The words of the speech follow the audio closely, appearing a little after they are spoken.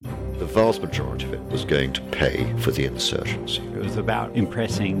the vast majority of it was going to pay for the insurgency. It was about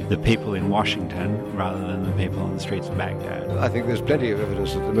impressing the people in Washington rather than the people on the streets of Baghdad. I think there's plenty of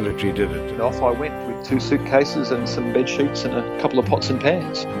evidence that the military did it. And off I went with 2 suitcases and some bed sheets and a couple of pots and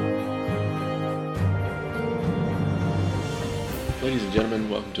pans. Ladies and gentlemen,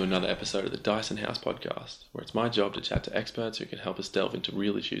 welcome to another episode of the Dyson House podcast, where it's my job to chat to experts who can help us delve into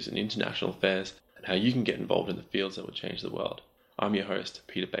real issues in international affairs and how you can get involved in the fields that will change the world. I'm your host,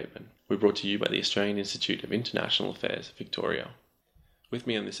 Peter Bateman. We're brought to you by the Australian Institute of International Affairs, Victoria. With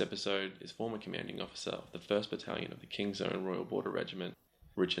me on this episode is former Commanding Officer of the 1st Battalion of the King's Own Royal Border Regiment,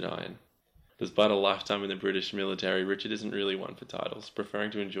 Richard Iron. Despite a lifetime in the British military, Richard isn't really one for titles, preferring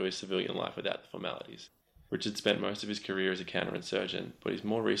to enjoy civilian life without the formalities. Richard spent most of his career as a counterinsurgent, but he's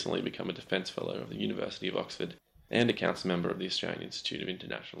more recently become a Defence Fellow of the University of Oxford and a council member of the Australian Institute of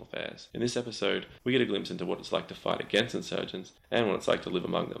International Affairs. In this episode, we get a glimpse into what it's like to fight against insurgents and what it's like to live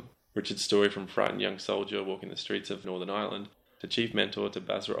among them. Richard's story from frightened young soldier walking the streets of Northern Ireland to chief mentor to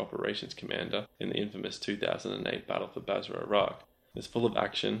Basra Operations Commander in the infamous 2008 Battle for Basra, Iraq, is full of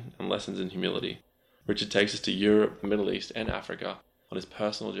action and lessons in humility. Richard takes us to Europe, the Middle East and Africa on his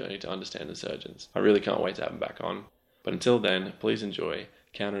personal journey to understand insurgents. I really can't wait to have him back on. But until then, please enjoy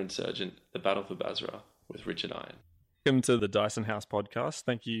Counterinsurgent, The Battle for Basra with Richard Iron. Welcome to the Dyson House podcast.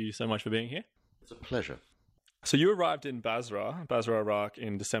 Thank you so much for being here. It's a pleasure. So you arrived in Basra, Iraq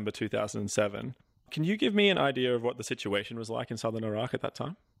in December 2007. Can you give me an idea of what the situation was like in southern Iraq at that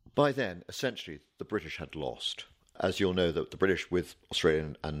time? By then, essentially, the British had lost. As you'll know, the British, with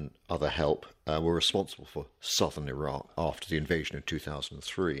Australian and other help, were responsible for southern Iraq after the invasion in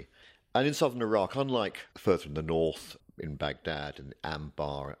 2003. And in southern Iraq, unlike further in the north, in Baghdad, in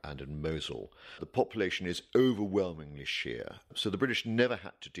Anbar and in Mosul, the population is overwhelmingly Shia. So the British never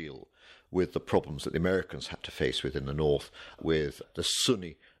had to deal with the problems that the Americans had to face with in the north, with the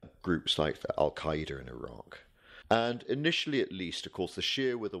Sunni groups like Al-Qaeda in Iraq. And initially, at least, of course, the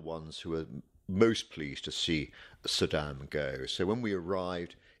Shia were the ones who were most pleased to see Saddam go. So when we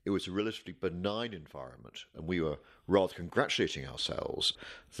arrived, it was a relatively benign environment, and we were rather congratulating ourselves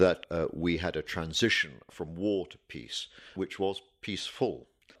that we had a transition from war to peace, which was peaceful.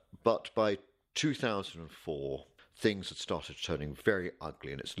 But by 2004, things had started turning very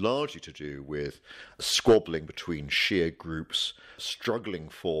ugly, and it's largely to do with squabbling between Shia groups, struggling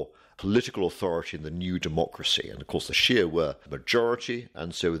for political authority in the new democracy. And of course, the Shia were the majority,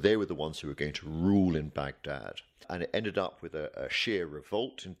 and so they were the ones who were going to rule in Baghdad. And it ended up with a Shia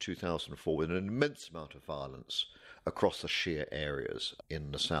revolt in 2004 with an immense amount of violence across the Shia areas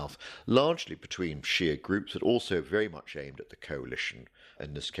in the south, largely between Shia groups, but also very much aimed at the coalition,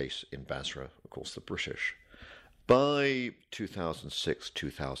 in this case in Basra, of course, the British. By 2006,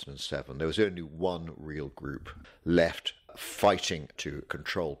 2007, there was only one real group left fighting to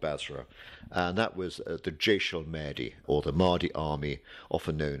control Basra, and that was the Jaish al-Mahdi, or the Mahdi Army,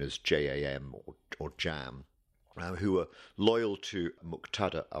 often known as JAM or JAM, who were loyal to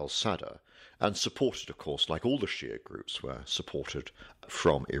Muqtada al-Sadr and supported, of course, like all the Shia groups were supported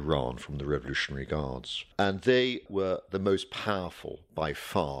from Iran, from the Revolutionary Guards. And they were the most powerful by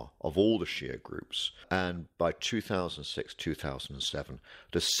far of all the Shia groups. And by 2006, 2007,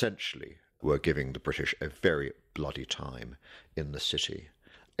 essentially were giving the British a very bloody time in the city.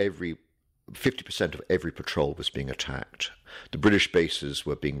 50% of every patrol was being attacked. The British bases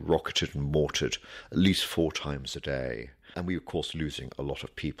were being rocketed and mortared at least 4 times a day. And we were, of course, losing a lot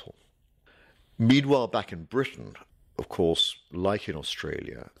of people. Meanwhile, back in Britain, of course, like in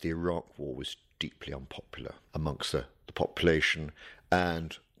Australia, the Iraq War was deeply unpopular amongst the population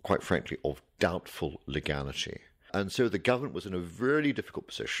and, quite frankly, of doubtful legality. And so the government was in a very difficult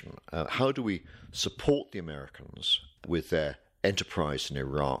position. How do we support the Americans with their enterprise in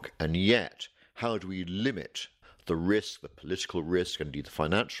Iraq, and yet how do we limit the risk, the political risk, and indeed the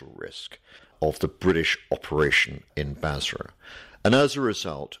financial risk of the British operation in Basra? And as a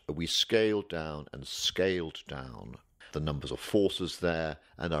result, we scaled down the numbers of forces there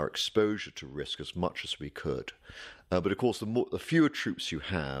and our exposure to risk as much as we could. But of course, the fewer troops you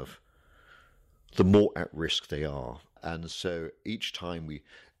have, the more at risk they are. And so each time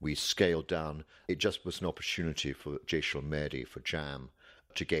we scaled down, it just was an opportunity for Jaish al-Mahdi, for JAM,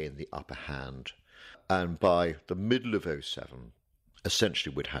 to gain the upper hand. And by the middle of 2007,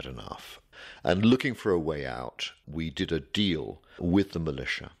 essentially we'd had enough. And looking for a way out, we did a deal with the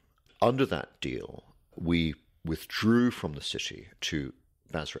militia. Under that deal, we withdrew from the city to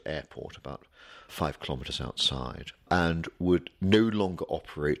Basra Airport, about 5 kilometres outside, and would no longer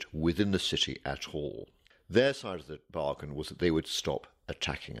operate within the city at all. Their side of the bargain was that they would stop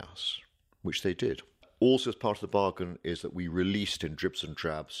attacking us, which they did. Also, as part of the bargain is that we released in dribs and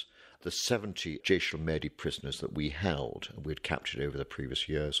drabs the 70 Jaish al-Mahdi prisoners that we held and we'd captured over the previous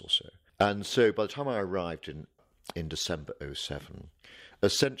years or so. And so by the time I arrived in December 2007,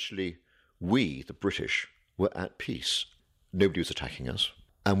 essentially we, the British, were at peace. Nobody was attacking us,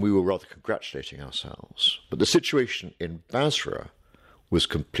 and we were rather congratulating ourselves. But the situation in Basra was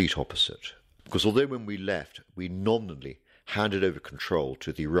complete opposite, because although when we left, we nominally handed over control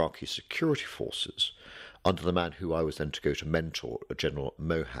to the Iraqi security forces under the man who I was then to go to mentor, General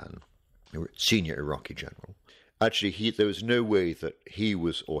Mohan, a senior Iraqi general. Actually, there was no way that he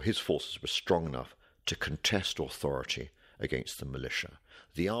was or his forces were strong enough to contest authority against the militia.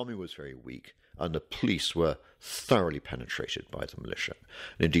 The army was very weak, and the police were thoroughly penetrated by the militia.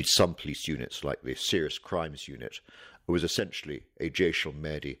 And indeed, some police units, like the Serious Crimes Unit, was essentially a Jaish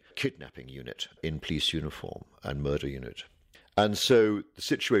al-Mahdi kidnapping unit in police uniform and murder unit. And so the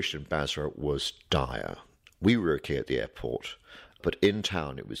situation in Basra was dire. We were okay at the airport, but in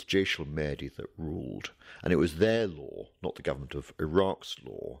town it was Jaish al-Mahdi that ruled, and it was their law, not the government of Iraq's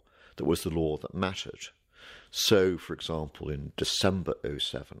law, that was the law that mattered. So, for example, in December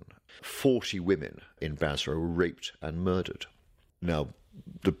 2007, 40 women in Basra were raped and murdered. Now,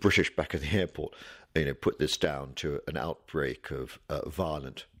 the British back at the airport, put this down to an outbreak of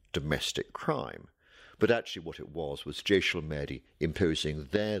violent domestic crime. But actually what it was Jaish al-Mahdi imposing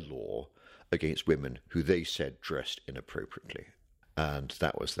their law against women who they said dressed inappropriately. And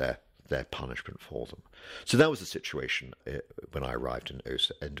that was their punishment for them. So that was the situation when I arrived in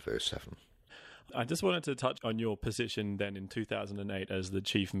end of 2007. I just wanted to touch on your position then in 2008 as the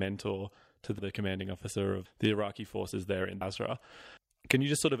chief mentor to the commanding officer of the Iraqi forces there in Basra. Can you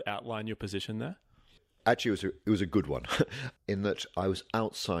just sort of outline your position there? Actually, it was a good one, in that I was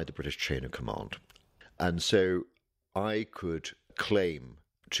outside the British chain of command. And so I could claim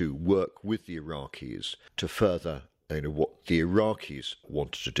to work with the Iraqis to further what the Iraqis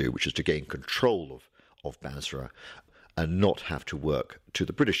wanted to do, which is to gain control of Basra and not have to work to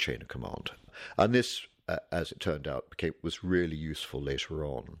the British chain of command. And this, as it turned out, was really useful later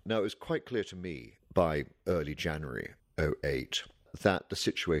on. Now, it was quite clear to me by early January 2008 that the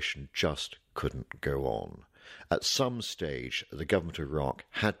situation just couldn't go on. At some stage, the government of Iraq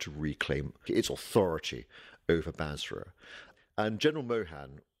had to reclaim its authority over Basra. And General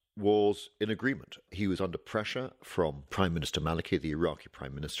Mohan was in agreement. He was under pressure from Prime Minister Maliki, the Iraqi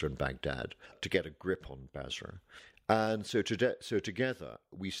Prime Minister in Baghdad, to get a grip on Basra. And so together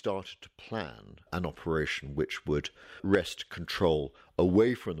we started to plan an operation which would wrest control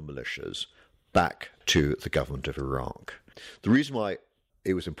away from the militias back to the government of Iraq. The reason why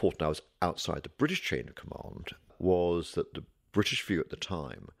it was important I was outside the British chain of command was that the British view at the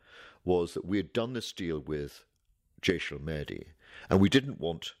time was that we had done this deal with Jaish al-Mahdi, and we didn't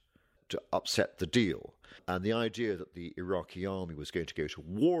want to upset the deal. And the idea that the Iraqi army was going to go to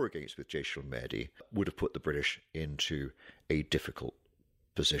war with Jaish al-Mahdi would have put the British into a difficult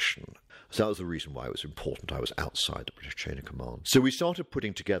position. So that was the reason why it was important I was outside the British chain of command. So we started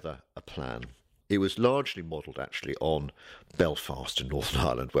putting together a plan. It was largely modelled actually on Belfast in Northern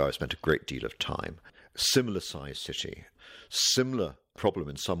Ireland, where I spent a great deal of time. Similar sized city, similar problem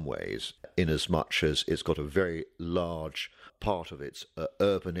in some ways, in as much as it's got a very large part of its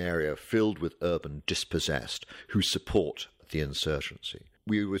urban area filled with urban dispossessed who support the insurgency.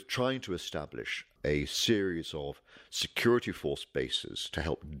 We were trying to establish a series of security force bases to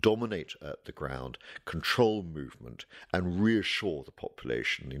help dominate the ground, control movement, and reassure the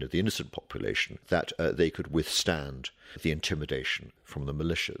population, the innocent population, that they could withstand the intimidation from the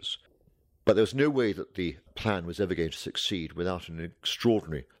militias. But there was no way that the plan was ever going to succeed without an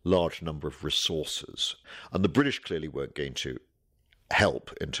extraordinarily large number of resources. And the British clearly weren't going to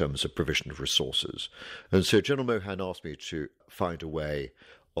help in terms of provision of resources. And so General Mohan asked me to find a way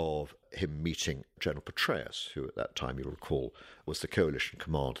of him meeting General Petraeus, who at that time, you'll recall, was the coalition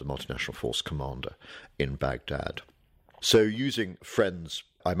commander, the multinational force commander in Baghdad. So using friends,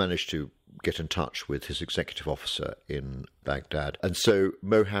 I managed to get in touch with his executive officer in Baghdad. And so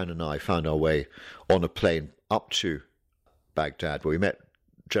Mohan and I found our way on a plane up to Baghdad, where we met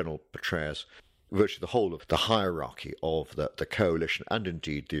General Petraeus, virtually the whole of the hierarchy of the coalition and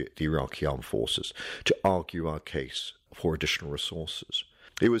indeed the Iraqi armed forces, to argue our case for additional resources.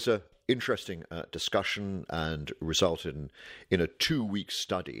 It was an interesting discussion and resulted in a 2-week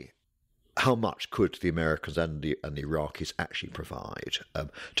study. How much could the Americans and the Iraqis actually provide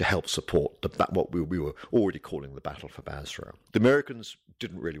to help support what we were already calling the Battle for Basra? The Americans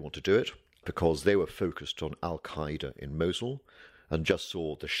didn't really want to do it because they were focused on Al-Qaeda in Mosul and just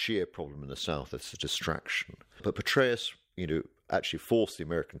saw the Shia problem in the south as a distraction. But Petraeus, actually forced the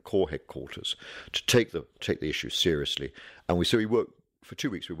American Corps headquarters to take the issue seriously, and we worked for 2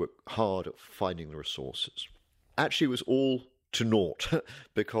 weeks, we worked hard at finding the resources. Actually, it was all to naught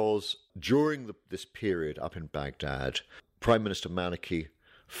because during this period up in Baghdad, Prime Minister Maliki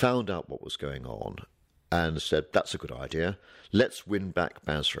found out what was going on and said, that's a good idea, let's win back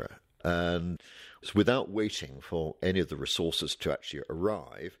Basra. And without waiting for any of the resources to actually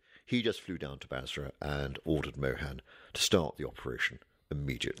arrive, he just flew down to Basra and ordered Mohan to start the operation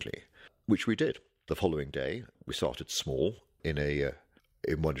immediately, which we did. The following day, we started small in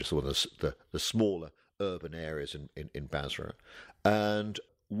one of the smaller urban areas in Basra, and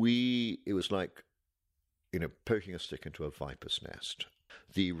it was like, poking a stick into a viper's nest.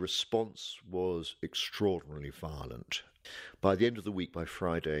 The response was extraordinarily violent. By the end of the week, by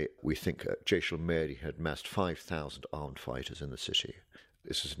Friday, we think Jaish al-Mahdi had massed 5,000 armed fighters in the city.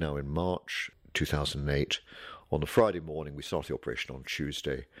 This is now in March 2008. On the Friday morning, we started the operation on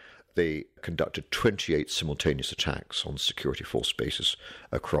Tuesday. They conducted 28 simultaneous attacks on security force bases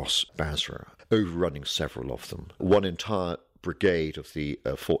across Basra, overrunning several of them. One entire brigade of the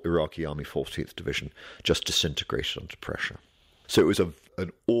Iraqi Army 14th Division just disintegrated under pressure. So it was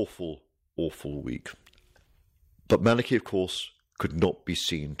an awful, awful week. But Maliki, of course, could not be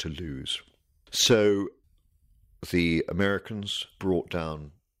seen to lose. So the Americans brought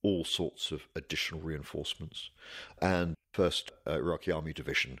down all sorts of additional reinforcements, and 1st Iraqi Army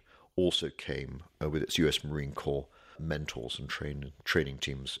Division also came with its US Marine Corps mentors and training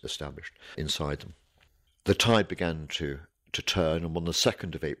teams established inside them. The tide began to turn, and on the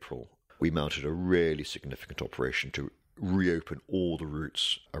 2nd of April, we mounted a really significant operation to reopen all the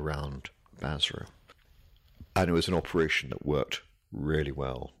routes around Basra. And it was an operation that worked really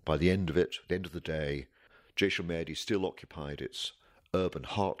well. By the end of it, at the end of the day, Jaish al-Mahdi still occupied its urban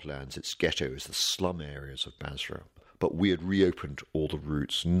heartlands, its ghettos, the slum areas of Basra. But we had reopened all the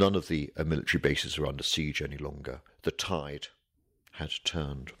routes. None of the military bases were under siege any longer. The tide had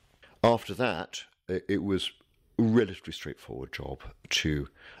turned. After that, it was a relatively straightforward job to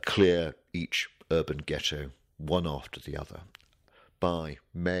clear each urban ghetto one after the other. By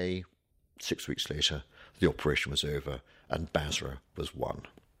May, 6 weeks later, the operation was over and Basra was won.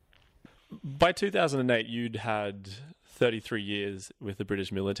 By 2008, you'd had 33 years with the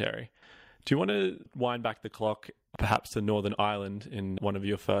British military. Do you want to wind back the clock, perhaps to Northern Ireland in one of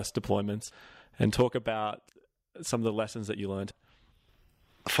your first deployments, and talk about some of the lessons that you learned?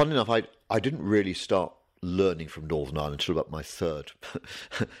 Funnily enough, I didn't really start learning from Northern Ireland until about my third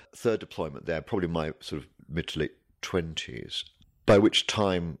deployment there, probably my sort of mid to late 20s, by which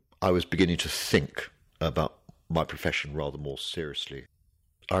time I was beginning to think about my profession rather more seriously.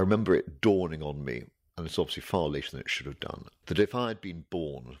 I remember it dawning on me, and it's obviously far later than it should have done, that if I had been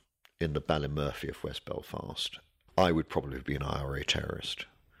born in the Ballymurphy of West Belfast, I would probably be an IRA terrorist.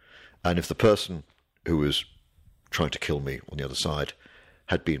 And if the person who was trying to kill me on the other side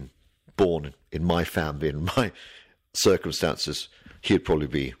had been born in my family, in my circumstances, he'd probably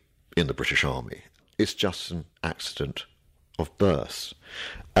be in the British Army. It's just an accident of birth.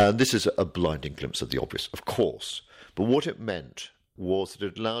 And this is a blinding glimpse of the obvious, of course. But what it meant was that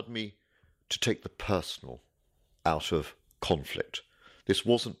it allowed me to take the personal out of conflict. This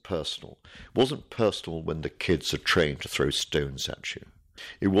wasn't personal. It wasn't personal when the kids are trained to throw stones at you.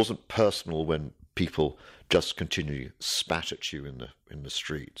 It wasn't personal when people just continually spat at you in the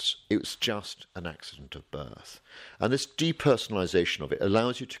streets. It was just an accident of birth. And this depersonalization of it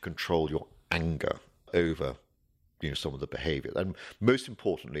allows you to control your anger over some of the behavior. And most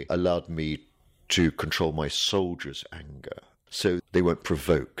importantly, allowed me to control my soldiers' anger. So they weren't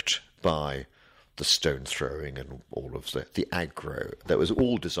provoked by the stone throwing and all of the aggro that was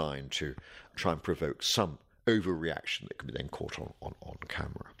all designed to try and provoke some overreaction that could be then caught on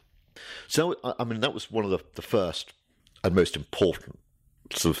camera. So, I mean, that was one of the first and most important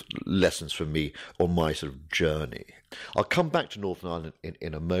sort of lessons for me on my sort of journey. I'll come back to Northern Ireland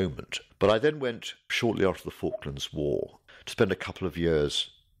in a moment, but I then went shortly after the Falklands War to spend a couple of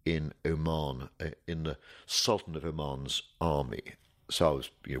years in Oman, in the Sultan of Oman's army. So I was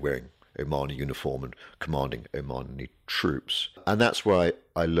wearing Omani uniform and commanding Omani troops. And that's where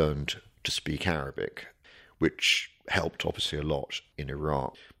I learned to speak Arabic, which helped obviously a lot in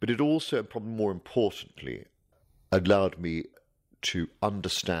Iraq. But it also, and probably more importantly, allowed me to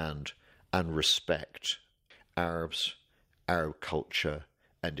understand and respect Arabs, Arab culture,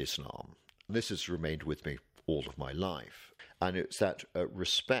 and Islam. And this has remained with me all of my life. And it's that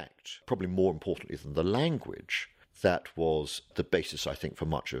respect, probably more importantly than the language, that was the basis, I think, for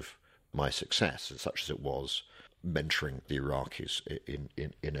much of my success, such as it was mentoring the Iraqis in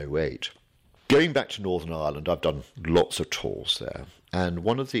 2008. Going back to Northern Ireland, I've done lots of tours there. And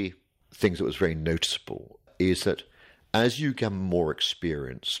one of the things that was very noticeable is that as you get more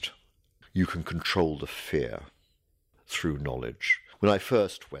experienced, you can control the fear through knowledge. When I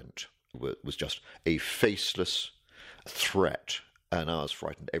first went, it was just a faceless threat, and I was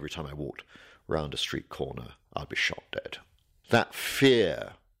frightened every time I walked round a street corner. I'd be shot dead. That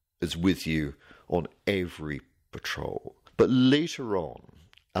fear is with you on every patrol. But later on,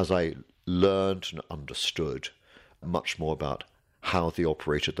 as I learned and understood much more about how they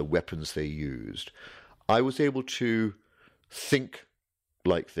operated, the weapons they used, I was able to think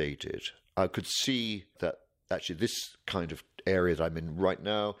like they did. I could see that actually this kind of area that I'm in right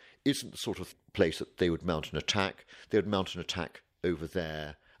now isn't the sort of place that they would mount an attack. They would mount an attack over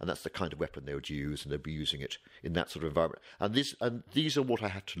there, and that's the kind of weapon they would use, and they'd be using it in that sort of environment. And these are what I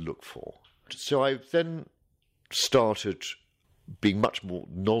had to look for. So I then started being much more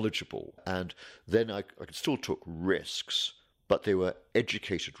knowledgeable, and then I still took risks, but they were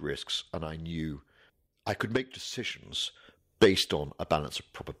educated risks, and I knew I could make decisions based on a balance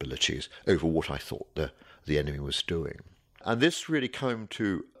of probabilities over what I thought the enemy was doing. And this really came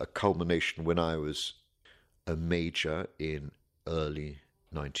to a culmination when I was a major in early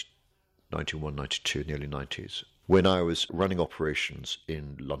 91, 92, in the early 90s, when I was running operations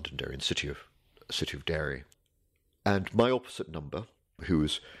in Londonderry, in the city of Derry. And my opposite number, who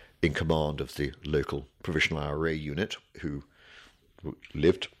was in command of the local provisional IRA unit, who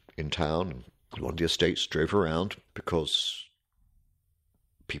lived in town and on the estates, drove around because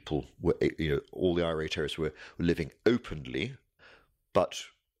people were, all the IRA terrorists were living openly, but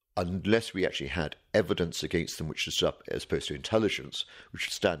unless we actually had evidence against them, which is up as opposed to intelligence, which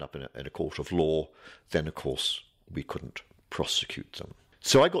would stand up in a court of law, then of course we couldn't prosecute them.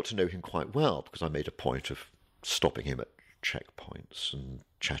 So I got to know him quite well because I made a point of stopping him at checkpoints and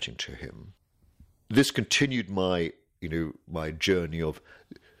chatting to him. This continued my journey of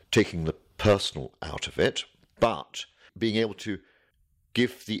taking the personal out of it, but being able to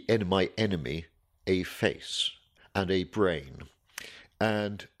give my enemy a face and a brain.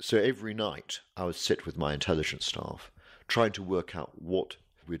 And so every night I would sit with my intelligence staff, trying to work out what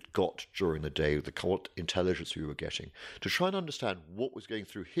we'd got during the day, what intelligence we were getting, to try and understand what was going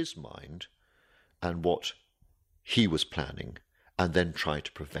through his mind and what he was planning, and then try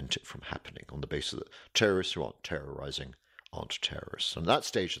to prevent it from happening on the basis that terrorists who aren't terrorizing aren't terrorists. And at that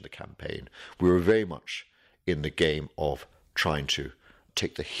stage of the campaign, we were very much in the game of trying to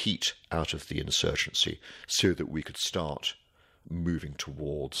take the heat out of the insurgency so that we could start moving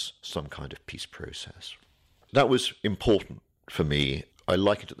towards some kind of peace process. That was important for me. I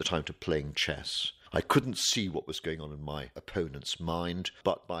likened it at the time to playing chess. I couldn't see what was going on in my opponent's mind,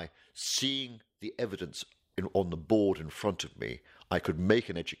 but by seeing the evidence on the board in front of me, I could make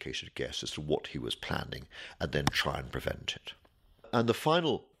an educated guess as to what he was planning and then try and prevent it. And the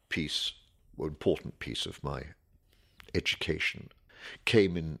final piece, or important piece of my education,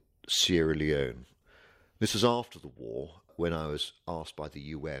 came in Sierra Leone. This was after the war, when I was asked by the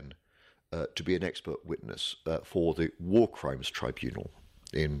UN to be an expert witness for the War Crimes Tribunal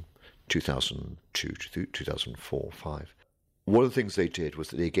in 2002 to 2004-05. One of the things they did was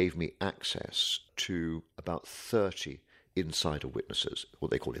that they gave me access to about 30 insider witnesses,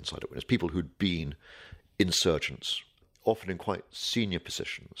 what they call insider witnesses, people who'd been insurgents, often in quite senior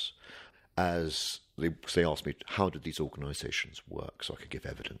positions, as they asked me, how did these organisations work, so I could give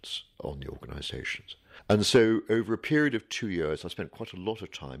evidence on the organisations. And so over a period of 2 years, I spent quite a lot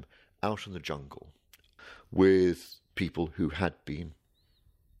of time out in the jungle with people who had been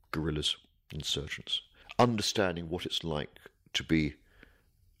guerrillas, insurgents, understanding what it's like to be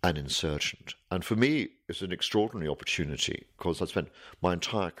an insurgent. And for me, it's an extraordinary opportunity because I spent my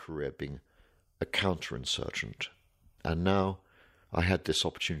entire career being a counterinsurgent. And now I had this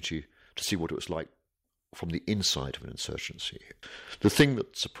opportunity to see what it was like from the inside of an insurgency. The thing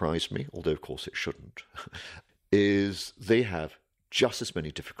that surprised me, although of course it shouldn't, is they have just as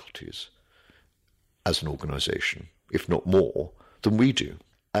many difficulties as an organisation, if not more, than we do.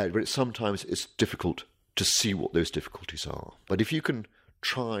 But sometimes it's difficult to see what those difficulties are. But if you can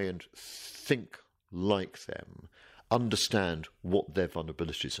try and think like them, understand what their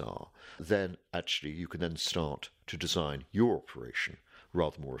vulnerabilities are, then actually you can then start to design your operation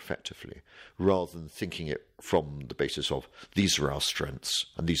rather more effectively, rather than thinking it from the basis of these are our strengths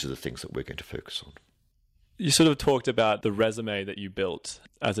and these are the things that we're going to focus on. You sort of talked about the resume that you built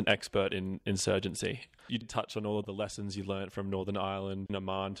as an expert in insurgency. You touched on all of the lessons you learned from Northern Ireland,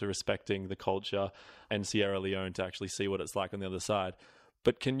 Oman, to respecting the culture, and Sierra Leone to actually see what it's like on the other side.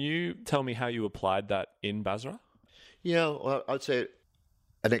 But can you tell me how you applied that in Basra? Yeah, well, I'd say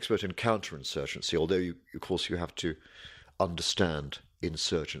an expert in counterinsurgency, although, of course, you have to understand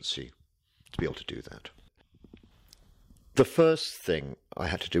insurgency to be able to do that. The first thing I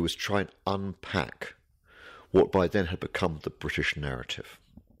had to do was try and unpack what by then had become the British narrative.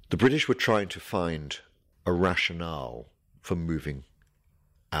 The British were trying to find a rationale for moving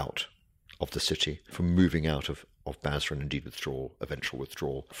out of the city, for moving out of Basra and indeed eventual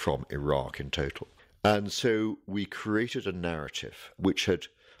withdrawal from Iraq in total. And so we created a narrative which had,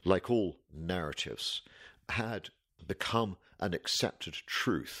 like all narratives, had become an accepted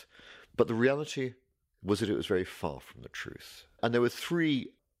truth. But the reality was that it was very far from the truth. And there were three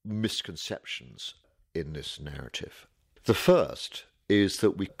misconceptions in this narrative. The first is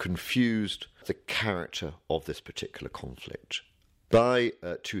that we confused the character of this particular conflict. By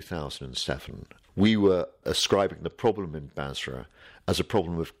 2007, we were ascribing the problem in Basra as a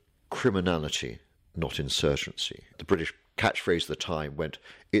problem of criminality, not insurgency. The British catchphrase at the time went,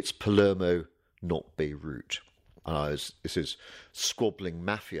 "It's Palermo, not Beirut." This is squabbling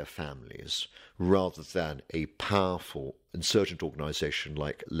mafia families rather than a powerful insurgent organisation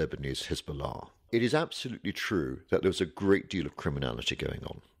like Lebanese Hezbollah. It is absolutely true that there was a great deal of criminality going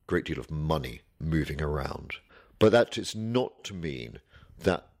on, a great deal of money moving around. But that is not to mean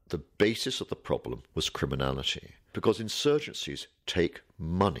that the basis of the problem was criminality, because insurgencies take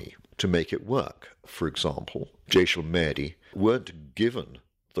money to make it work. For example, Jaish al-Mahdi weren't given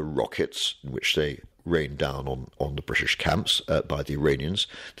the rockets in which they rained down on the British camps by the Iranians.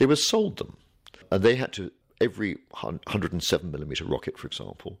 They were sold them. And they had to, every 107mm rocket, for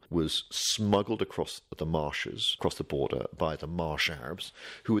example, was smuggled across the marshes, across the border by the Marsh Arabs,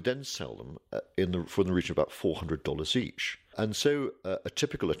 who would then sell them for the region of about $400 each. And so a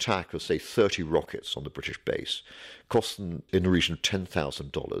typical attack of, say, 30 rockets on the British base cost them in the region of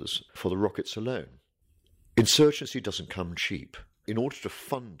 $10,000 for the rockets alone. Insurgency doesn't come cheap. In order to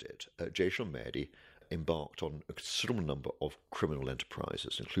fund it, Jaish al-Mahdi embarked on a considerable number of criminal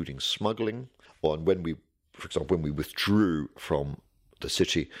enterprises, including smuggling. And for example, when we withdrew from the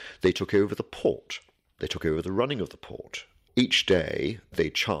city, they took over the port. They took over the running of the port. Each day, they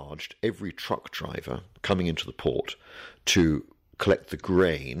charged every truck driver coming into the port to collect the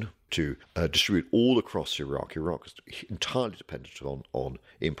grain, to distribute all across Iraq. Iraq is entirely dependent on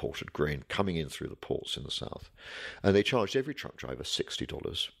imported grain coming in through the ports in the south. And they charged every truck driver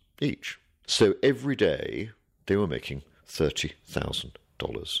 $60 each. So every day, they were making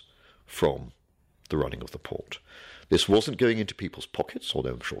 $30,000 from the running of the port. This wasn't going into people's pockets,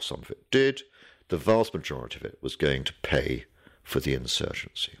 although I'm sure some of it did. The vast majority of it was going to pay for the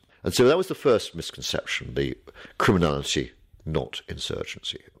insurgency. And so that was the first misconception, the criminality, not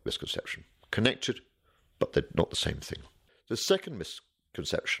insurgency misconception. Connected, but they're not the same thing. The second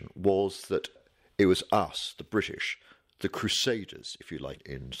misconception was that it was us, the British, the Crusaders, if you like,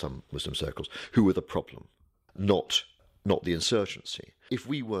 in some Muslim circles, who were the problem, not the insurgency. If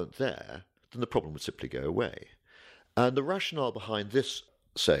we weren't there, then the problem would simply go away. And the rationale behind this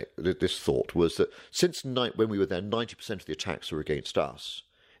thought was that since when we were there, 90% of the attacks were against us.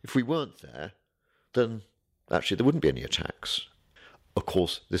 If we weren't there, then actually there wouldn't be any attacks. Of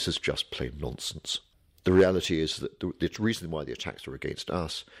course, this is just plain nonsense. The reality is that the reason why the attacks were against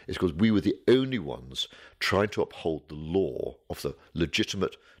us is because we were the only ones trying to uphold the law of the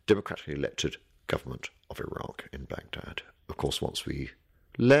legitimate, democratically elected government of Iraq in Baghdad. Of course, once we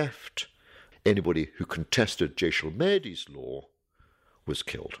left, anybody who contested Jaish al-Mahdi's law was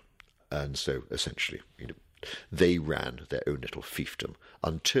killed. And so, essentially, they ran their own little fiefdom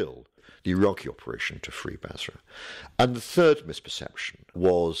until the Iraqi operation to free Basra. And the third misperception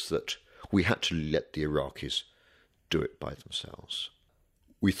was that we had to let the Iraqis do it by themselves.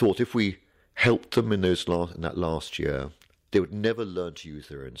 We thought if we helped them in that last year, they would never learn to use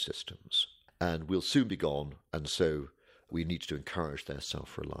their own systems. And we'll soon be gone, and so we needed to encourage their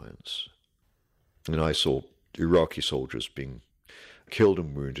self-reliance. And I saw Iraqi soldiers being killed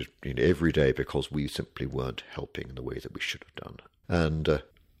and wounded every day because we simply weren't helping in the way that we should have done. And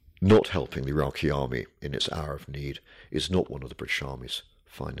not helping the Iraqi army in its hour of need is not one of the British Army's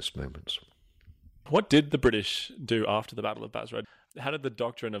finest moments. What did the British do after the Battle of Basra? How did the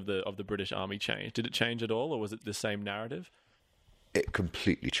doctrine of the British Army change? Did it change at all, or was it the same narrative? It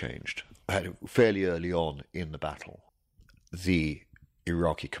completely changed. Fairly early on in the battle, the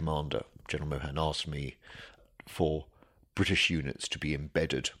Iraqi commander, General Mohan, asked me for British units to be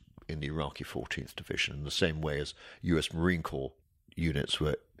embedded in the Iraqi 14th Division in the same way as US Marine Corps units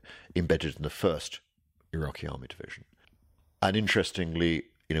were embedded in the 1st Iraqi Army Division. And interestingly,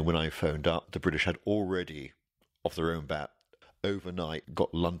 when I phoned up, the British had already, off their own bat, overnight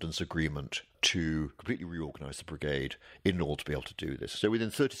got London's agreement to completely reorganise the brigade in order to be able to do this. So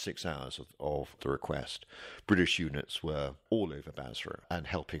within 36 hours of the request, British units were all over Basra and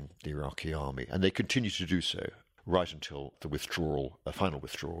helping the Iraqi army. And they continue to do so. right until the withdrawal, a final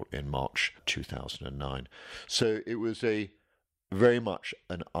withdrawal in March 2009. So it was very much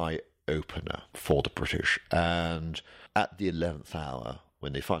an eye-opener for the British. And at the 11th hour,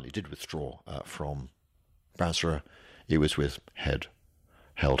 when they finally did withdraw from Basra, it was with head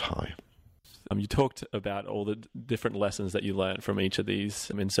held high. You talked about all the different lessons that you learned from each of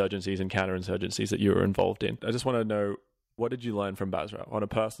these insurgencies and counterinsurgencies that you were involved in. I just want to know, what did you learn from Basra on a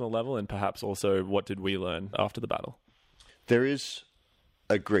personal level, and perhaps also what did we learn after the battle? There is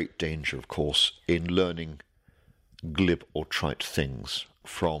a great danger, of course, in learning glib or trite things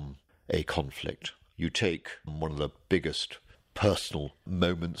from a conflict. You take one of the biggest personal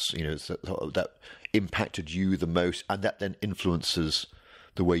moments, that impacted you the most, and that then influences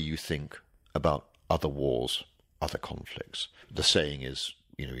the way you think about other wars, other conflicts. The saying is,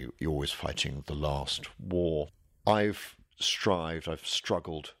 you're always fighting the last war. I've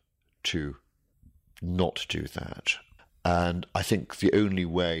struggled to not do that. And I think the only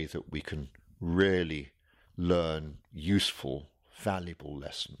way that we can really learn useful, valuable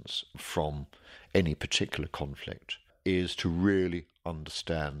lessons from any particular conflict is to really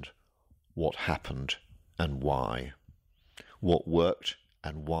understand what happened and why, what worked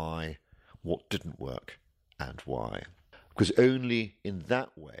and why, what didn't work and why. Because only in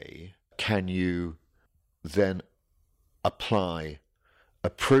that way can you then apply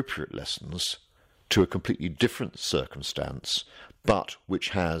appropriate lessons to a completely different circumstance, but which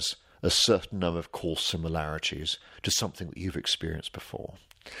has a certain number of core similarities to something that you've experienced before.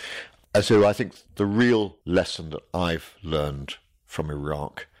 And so I think the real lesson that I've learned from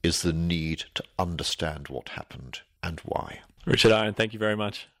Iraq is the need to understand what happened and why. Richard Iron, thank you very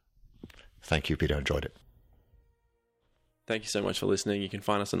much. Thank you, Peter. I enjoyed it. Thank you so much for listening. You can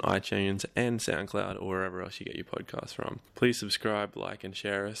find us on iTunes and SoundCloud or wherever else you get your podcasts from. Please subscribe, like, and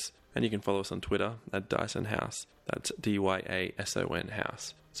share us. And you can follow us on Twitter at Dyson House. That's DYASON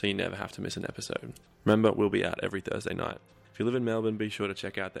House. So you never have to miss an episode. Remember, we'll be out every Thursday night. If you live in Melbourne, be sure to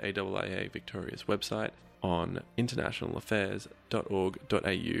check out the AIIA Victoria's website on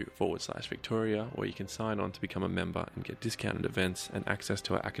internationalaffairs.org.au/Victoria, where you can sign on to become a member and get discounted events and access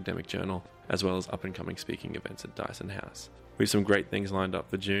to our academic journal, as well as up-and-coming speaking events at Dyson House. We have some great things lined up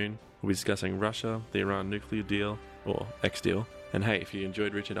for June. We'll be discussing Russia, the Iran nuclear deal, or ex-deal. And hey, if you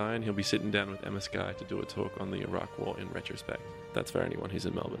enjoyed Richard Iron, he'll be sitting down with Emma Sky to do a talk on the Iraq War in retrospect. That's for anyone who's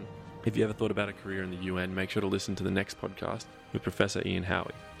in Melbourne. If you ever thought about a career in the UN, make sure to listen to the next podcast with Professor Ian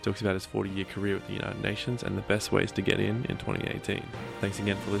Howie. He talks about his 40-year career with the United Nations and the best ways to get in 2018. Thanks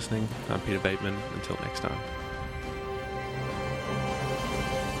again for listening. I'm Peter Bateman. Until next time.